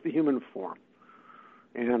renounce the human form.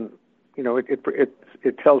 And,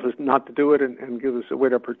 it tells us not to do it and gives us a way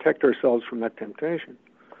to protect ourselves from that temptation.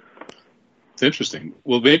 It's interesting.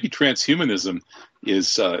 Well, maybe transhumanism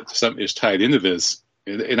is tied into this,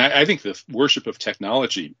 and I think the worship of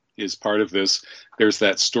technology is part of this. There's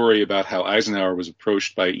that story about how Eisenhower was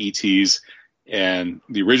approached by ETs, and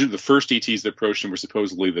the first ETs that approached him were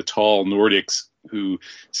supposedly the tall Nordics, who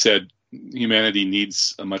said humanity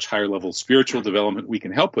needs a much higher level of spiritual development. We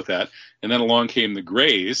can help with that. And then along came the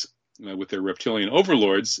Greys with their reptilian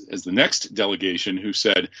overlords as the next delegation, who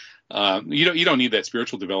said, you don't need that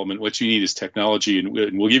spiritual development. What you need is technology, and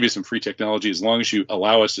we'll give you some free technology as long as you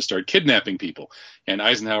allow us to start kidnapping people. And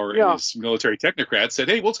Eisenhower and his military technocrats said,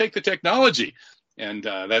 hey, we'll take the technology. And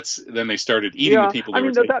then they started eating the people.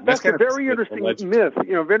 That's a very interesting myth.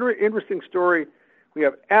 Very interesting story. We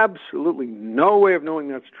have absolutely no way of knowing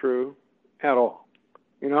that's true at all.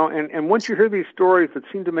 And once you hear these stories that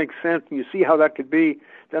seem to make sense and you see how that could be,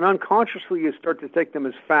 then unconsciously you start to take them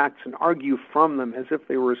as facts and argue from them as if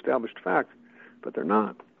they were established facts, but they're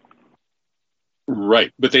not.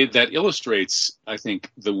 Right, but that illustrates, I think,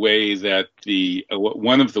 the way that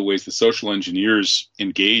one of the ways the social engineers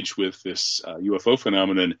engage with this UFO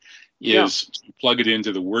phenomenon is to plug it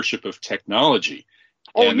into the worship of technology.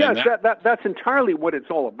 Oh, yes, that's entirely what it's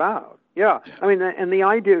all about. Yeah. I mean, and the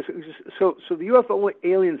idea is, so the UFO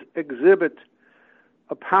aliens exhibit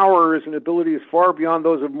powers and abilities far beyond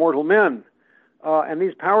those of mortal men, and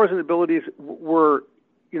these powers and abilities were,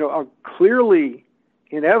 are clearly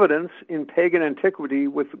in evidence in pagan antiquity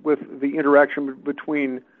with the interaction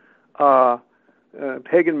between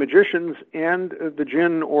pagan magicians and the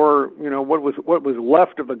jinn, or what was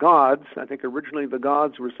left of the gods. I think originally the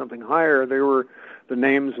gods were something higher; they were the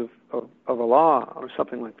names of Allah or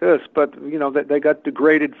something like this. But they got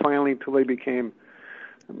degraded finally until they became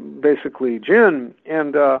basically jinn,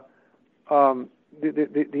 and the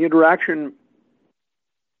interaction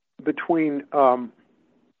between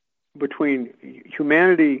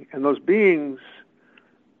humanity and those beings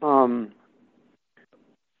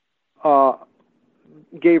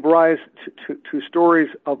gave rise to stories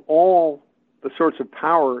of all the sorts of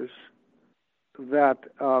powers that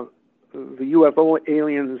the UFO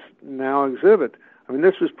aliens now exhibit. I mean,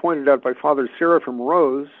 this was pointed out by Father Seraphim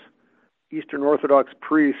Rose, Eastern Orthodox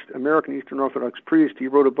priest, American Eastern Orthodox priest. He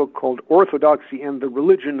wrote a book called Orthodoxy and the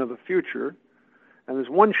Religion of the Future. And there's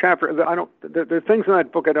one chapter, there are things in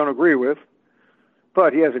that book I don't agree with,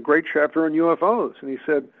 but he has a great chapter on UFOs. And he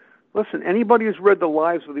said, listen, anybody who's read the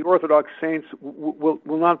lives of the Orthodox saints will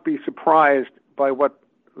not be surprised by what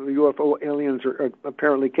the UFO aliens are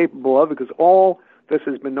apparently capable of, because all this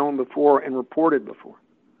has been known before and reported before.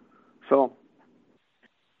 So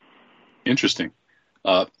interesting.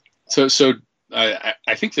 So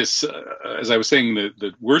I think this, as I was saying,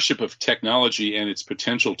 the worship of technology and its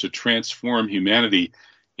potential to transform humanity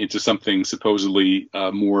into something supposedly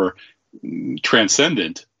more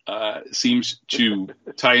transcendent seems to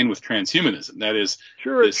tie in with transhumanism. That is,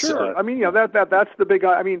 sure. I mean, that's the big.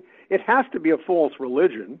 I mean, it has to be a false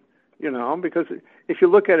religion, because if you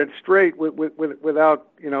look at it straight, without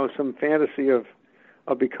some fantasy of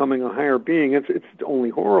becoming a higher being, it's only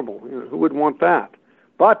horrible. Who would want that?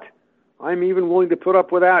 But I'm even willing to put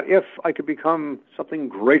up with that if I could become something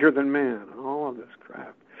greater than man. All of this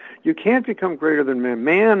crap. You can't become greater than man.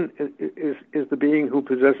 Man is the being who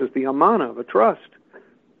possesses the amana, the trust.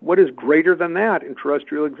 What is greater than that in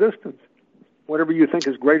terrestrial existence? Whatever you think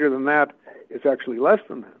is greater than that is actually less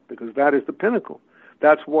than that, because that is the pinnacle.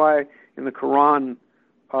 That's why in the Quran,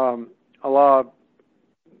 Allah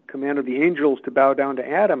commanded the angels to bow down to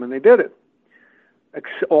Adam, and they did it.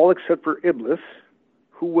 All except for Iblis,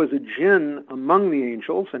 who was a jinn among the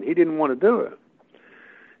angels, and he didn't want to do it.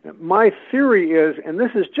 My theory is, and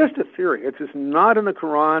this is just a theory, it's just not in the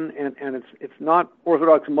Quran, and it's not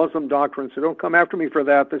Orthodox Muslim doctrine, so don't come after me for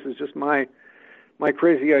that. This is just my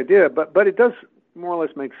crazy idea, but it does more or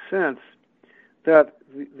less make sense that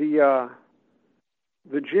the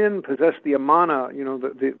jinn possess the amana,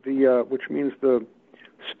 which means the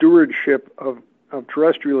stewardship of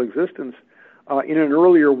terrestrial existence in an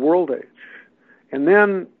earlier world age, and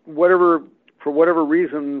then for whatever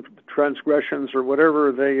reason, transgressions or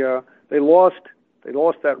whatever, they lost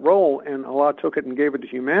that role, and Allah took it and gave it to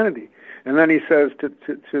humanity. And then He says to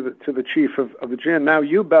the chief of the jinn, "Now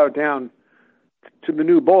you bow down to the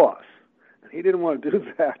new boss." And he didn't want to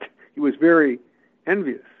do that. He was very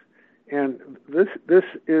envious, and this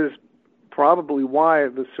is probably why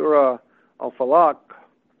the Surah Al-Falaq,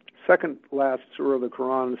 second last surah of the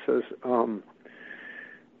Quran, says,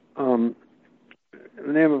 "In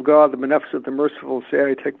the name of God, the Beneficent, the Merciful, say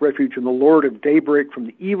I take refuge in the Lord of daybreak, from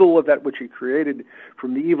the evil of that which He created,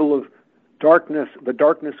 from the evil of darkness, the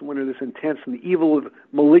darkness when it is intense, and the evil of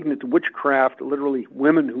malignant witchcraft," literally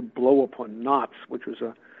women who blow upon knots, which was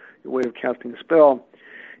a way of casting a spell,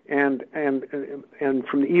 and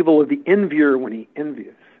from the evil of the envier when he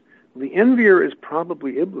envies. The envier is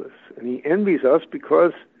probably Iblis, and he envies us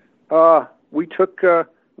because we took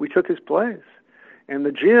his place. And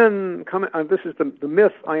the jinn, this is the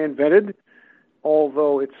myth I invented,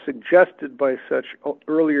 although it's suggested by such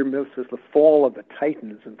earlier myths as the fall of the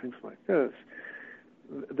Titans and things like this.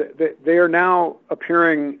 They are now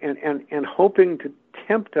appearing and hoping to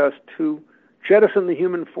tempt us to jettison the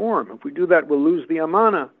human form. If we do that, we'll lose the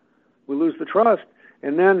amana, we'll lose the trust,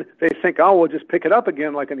 and then they think, we'll just pick it up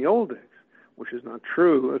again like in the old days, which is not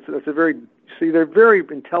true. They're very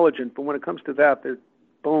intelligent, but when it comes to that, they're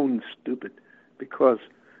bone stupid, because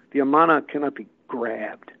the amana cannot be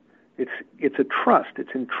grabbed. It's a trust.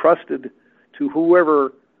 It's entrusted to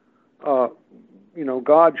whoever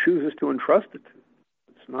God chooses to entrust it to.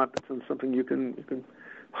 It's not something you can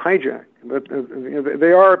hijack. But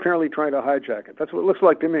they are apparently trying to hijack it. That's what it looks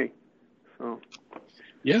like to me. So.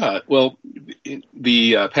 Yeah, well,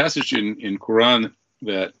 the passage in Quran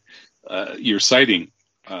that you're citing,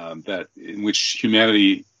 that in which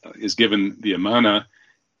humanity is given the amana,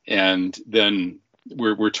 and then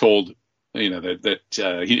we're told, that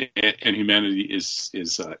humanity is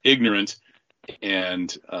ignorant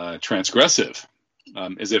and transgressive,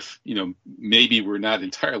 as if maybe we're not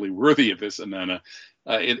entirely worthy of this amana.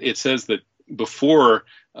 It says that before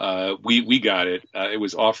we got it, it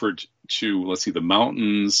was offered to, let's see, the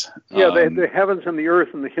mountains. The heavens and the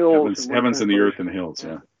earth and the hills. Heavens and the earth and the hills.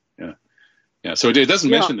 Yeah. So it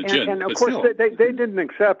doesn't mention the jinn, and of but course still. they didn't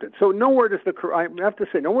accept it. So nowhere does I have to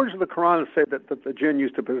say, nowhere does the Quran say that the jinn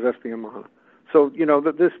used to possess the amana. So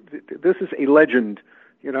that this is a legend,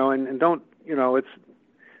 and don't it's.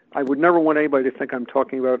 I would never want anybody to think I'm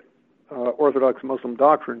talking about Orthodox Muslim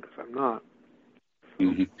doctrine, because I'm not.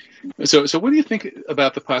 Mm-hmm. So what do you think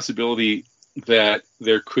about the possibility that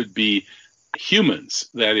there could be humans,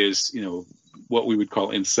 that is, what we would call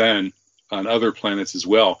insan, on other planets as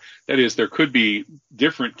well? That is, there could be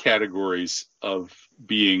different categories of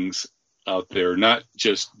beings out there, not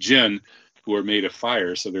just jinn who are made of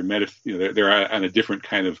fire. So they're on a different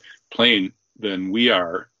kind of plane than we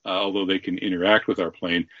are, although they can interact with our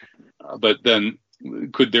plane. But then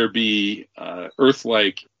could there be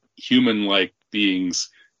Earth-like, human-like beings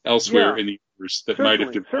elsewhere in the universe that might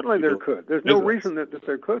have... Certainly there could. There's no reason that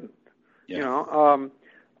there couldn't. Yeah.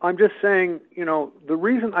 I'm just saying, the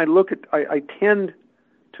reason I tend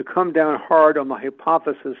to come down hard on the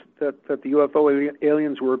hypothesis that the UFO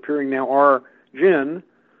aliens we're appearing now are jinn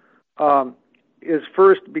is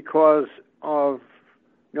first because of,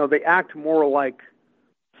 they act more like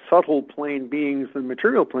subtle plane beings than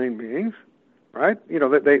material plane beings, right?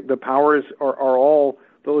 The powers are all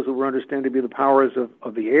those that we understand to be the powers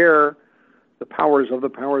of the air, the powers of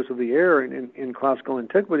the air in classical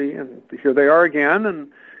antiquity, and here they are again,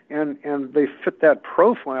 and they fit that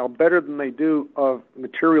profile better than they do of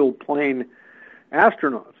material plane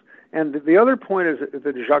astronauts. And the other point is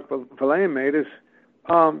that Jacques Vallée made is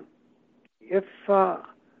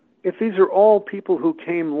if these are all people who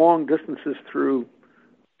came long distances through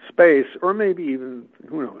space, or maybe even,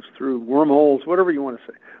 who knows, through wormholes, whatever you want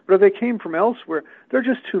to say, but if they came from elsewhere, there are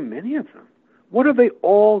just too many of them. What are they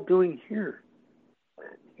all doing here?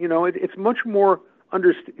 It's much more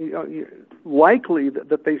likely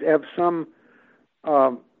that they have some,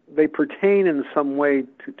 they pertain in some way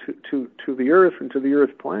to the Earth and to the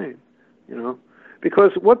Earth plane,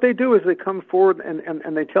 because what they do is they come forward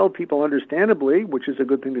and they tell people understandably, which is a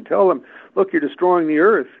good thing to tell them, look, you're destroying the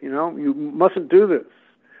Earth, you mustn't do this.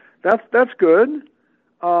 That's good,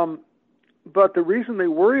 but the reason they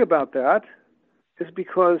worry about that is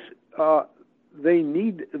because they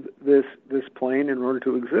need this plane in order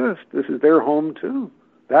to exist. This is their home too.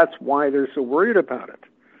 That's why they're so worried about it.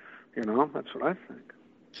 That's what I think.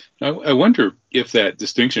 I wonder if that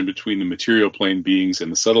distinction between the material plane beings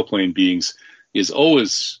and the subtle plane beings is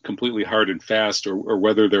always completely hard and fast, or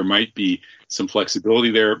whether there might be some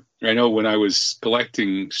flexibility there. I know when I was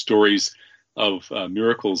collecting stories of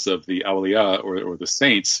miracles of the awliya or the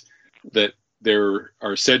saints, that there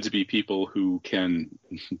are said to be people who can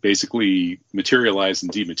basically materialize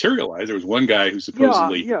and dematerialize. There was one guy who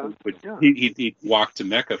supposedly he'd walk to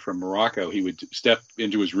Mecca from Morocco. He would step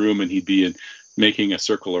into his room and he'd be making a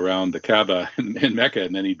circle around the Kaaba in Mecca,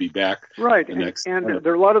 and then he'd be back. Right, and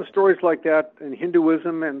there are a lot of stories like that in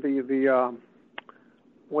Hinduism and the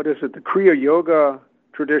what is it? The Kriya Yoga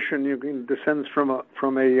tradition descends from a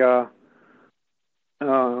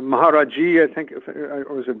Maharaji, I think,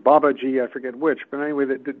 or is it Babaji? I forget which. But anyway,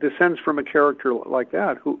 that descends from a character like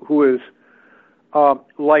that, who is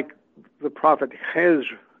like the prophet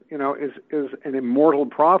Hezr, is an immortal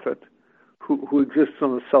prophet who exists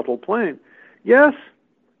on a subtle plane. Yes,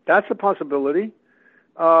 that's a possibility.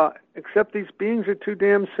 Except these beings are too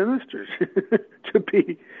damn sinister to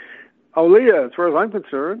be awliya, as far as I'm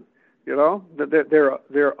concerned.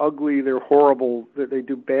 They're ugly, they're horrible, they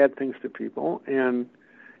do bad things to people, and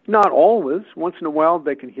not always. Once in a while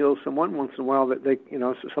they can heal someone. Once in a while they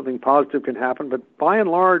something positive can happen. But by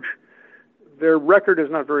and large, their record is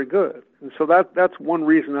not very good. And so that's one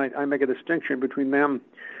reason I make a distinction between them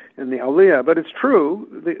and the awliya. But it's true,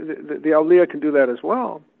 the awliya can do that as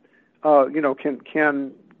well.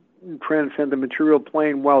 Can transcend the material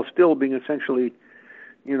plane while still being essentially,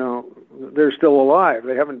 they're still alive.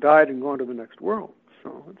 They haven't died and gone to the next world.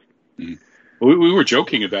 So we were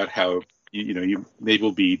joking about how you maybe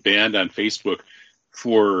will be banned on Facebook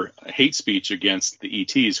for hate speech against the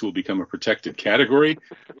ETs, who will become a protected category.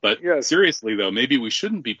 But yes. Seriously, though, maybe we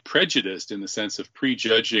shouldn't be prejudiced in the sense of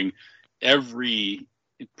prejudging every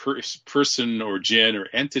person or jinn or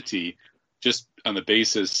entity just on the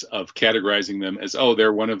basis of categorizing them as,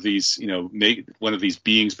 they're one of these, one of these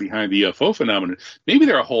beings behind the UFO phenomenon. Maybe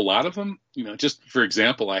there are a whole lot of them. Just for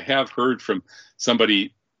example, I have heard from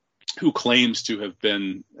somebody who claims to have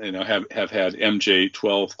been, have had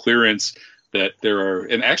MJ-12 clearance, that there are,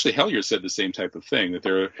 and actually Hellier said the same type of thing, that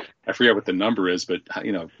there are, I forget what the number is, but,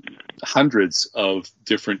 hundreds of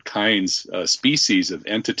different kinds, species of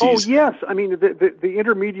entities. Oh, yes. I mean, the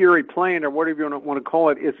intermediary plane, or whatever you want to call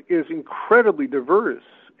it, is incredibly diverse.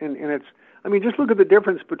 And it's, just look at the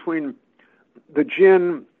difference between the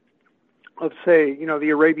jinn of, say, the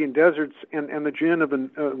Arabian deserts and the jinn of the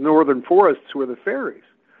northern forests, who are the fairies.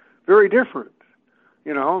 Very different,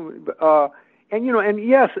 and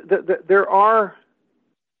yes, there are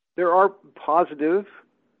positive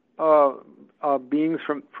beings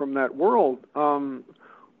from that world.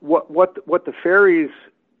 What the fairies,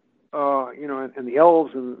 and the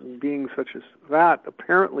elves and beings such as that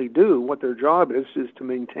apparently do, what their job is to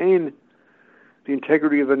maintain the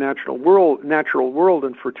integrity of the natural world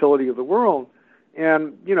and fertility of the world,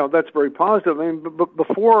 and that's very positive. But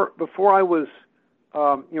before I was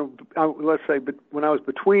let's say, but when I was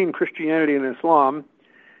between Christianity and Islam,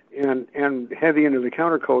 and heavy into the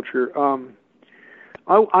counterculture,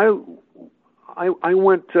 I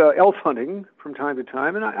went elf hunting from time to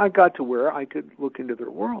time, and I got to where I could look into their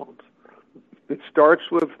worlds. It starts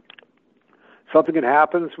with something that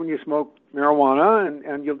happens when you smoke marijuana,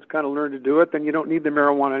 and you'll kind of learn to do it. Then you don't need the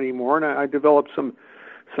marijuana anymore. And I developed some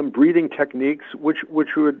breathing techniques, which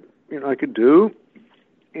would, I could do.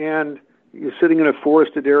 And you're sitting in a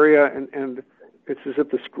forested area, and it's as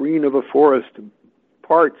if the screen of a forest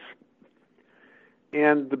parts,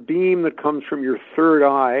 and the beam that comes from your third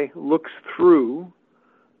eye looks through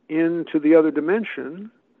into the other dimension,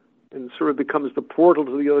 and sort of becomes the portal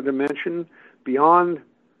to the other dimension beyond,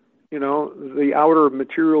 the outer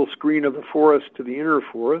material screen of the forest to the inner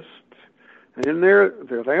forest, and in there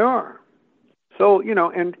they are. So,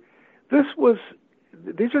 and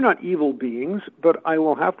these are not evil beings, but I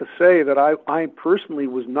will have to say that I personally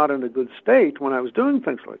was not in a good state when I was doing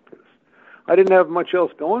things like this. I didn't have much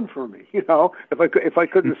else going for me, If I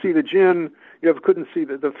couldn't see the jinn, couldn't see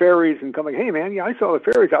the fairies and come like, hey man, I saw the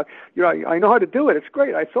fairies. I know how to do it. It's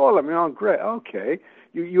great. I saw them. Great. Okay.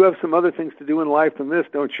 You have some other things to do in life than this,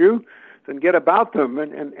 don't you? Then get about them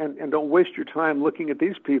and don't waste your time looking at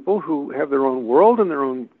these people who have their own world and their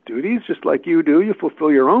own duties, just like you do. You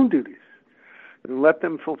fulfill your own duties and let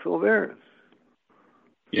them fulfill theirs.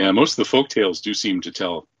 Yeah, most of the folk tales do seem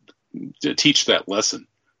to teach that lesson.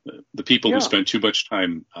 The people who spend too much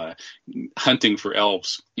time hunting for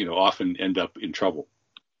elves, often end up in trouble.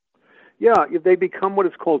 Yeah, they become what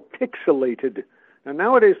is called pixelated. Now,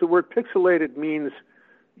 nowadays, the word pixelated means,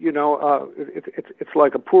 it's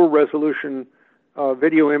like a poor resolution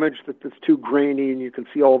video image that's too grainy, and you can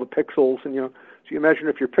see all the pixels. And so you imagine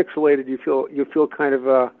if you're pixelated, you feel kind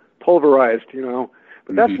of pulverized,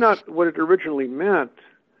 But that's not what it originally meant.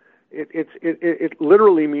 It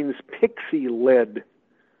literally means pixie led.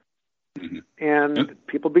 Mm-hmm. And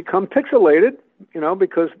people become pixelated,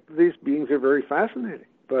 because these beings are very fascinating.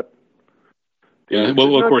 But of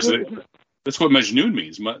course, that's what Majnun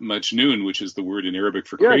means. Majnun, which is the word in Arabic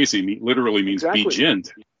for crazy, literally means be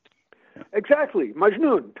jinned. Yeah. Exactly,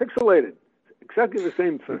 Majnun, pixelated, exactly the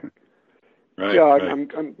same thing. Right. Yeah, right.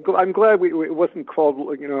 I'm glad it wasn't called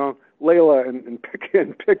Layla and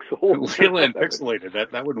Pixel. Layla and Pixelated.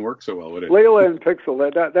 That wouldn't work so well, would it? Layla and Pixel.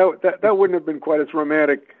 That wouldn't have been quite as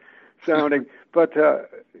romantic sounding. But and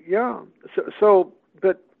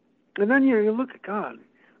then you look at God,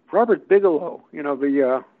 Robert Bigelow,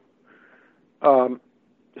 the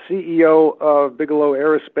CEO of Bigelow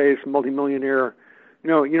Aerospace, multimillionaire.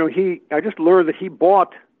 I just learned that he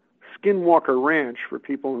bought Skinwalker Ranch. For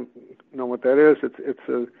people who know what that is, it's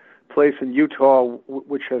a place in Utah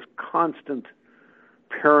which has constant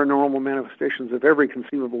paranormal manifestations of every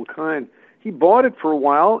conceivable kind. He bought it for a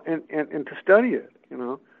while and to study it,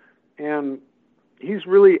 and he's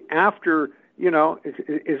really after,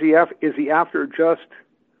 is he after just,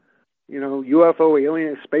 UFO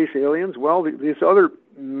aliens, space aliens? Well, this other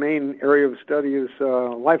main area of study is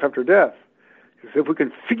life after death. Because if we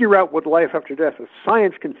can figure out what life after death is,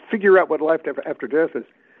 science can figure out what life after death is.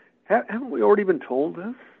 Haven't we already been told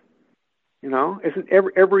this? Isn't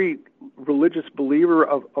every religious believer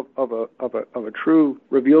of a true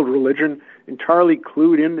revealed religion entirely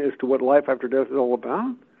clued in as to what life after death is all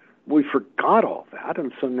about? We forgot all that,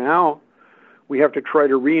 and so now we have to try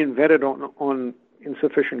to reinvent it on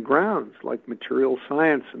insufficient grounds, like material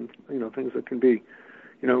science and things that can be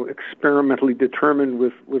experimentally determined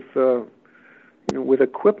with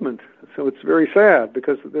equipment. So it's very sad,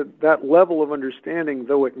 because that level of understanding,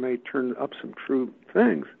 though it may turn up some true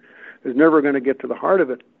things, is never going to get to the heart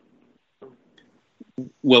of it.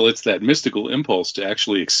 Well, it's that mystical impulse to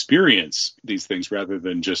actually experience these things rather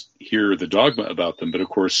than just hear the dogma about them. But of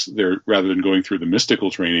course, rather than going through the mystical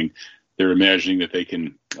training, they're imagining that they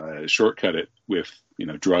can shortcut it with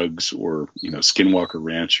drugs or Skinwalker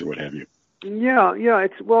Ranch or what have you. Yeah.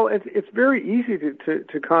 It's very easy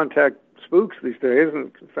to contact spooks these days,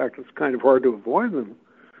 and in fact, it's kind of hard to avoid them.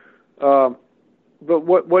 But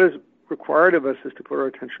what is required of us is to put our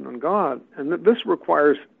attention on God, and this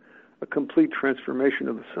requires a complete transformation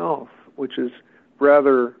of the self, which is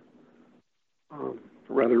rather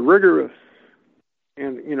rigorous.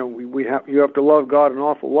 And you have to love God an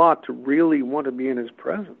awful lot to really want to be in His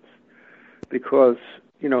presence, because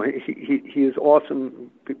He is awesome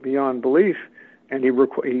beyond belief, and He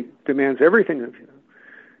demands everything of you.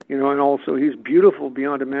 And also He's beautiful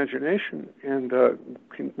beyond imagination, and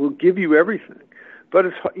will give you everything. But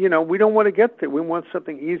it's we don't want to get there. We want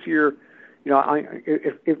something easier.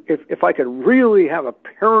 If I could really have a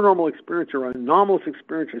paranormal experience or an anomalous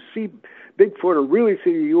experience, or see Bigfoot, or really see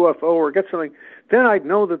a UFO, or get something, then I'd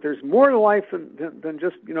know that there's more to life than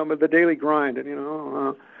just the daily grind.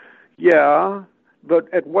 And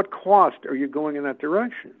but at what cost are you going in that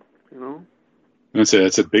direction?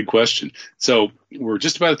 That's a big question. So we're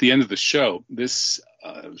just about at the end of the show. This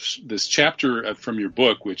this chapter from your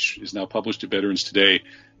book, which is now published at Veterans Today,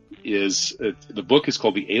 is the book is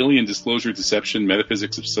called The Alien Disclosure Deception,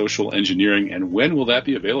 Metaphysics of Social Engineering. And when will that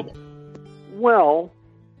be available? Well,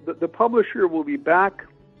 the publisher will be back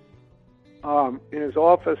in his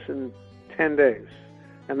office in 10 days.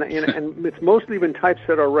 And it's mostly been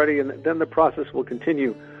typeset already, and then the process will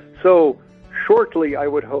continue. So shortly, I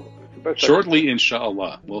would hope. Shortly,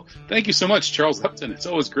 inshallah. Well, thank you so much, Charles Upton. It's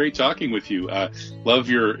always great talking with you. Love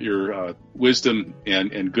your wisdom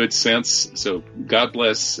and good sense. So God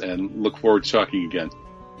bless, and look forward to talking again.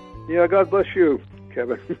 Yeah, God bless you,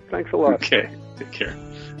 Kevin. Thanks a lot. Okay, take care.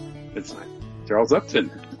 It's Charles Upton.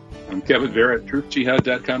 I'm Kevin Barrett.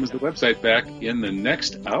 TruthJihad.com is the website. Back in the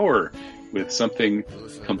next hour with something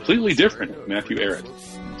completely different. Matthew Arrett.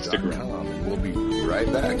 Stick around. We'll be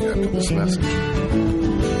right back after this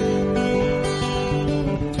message.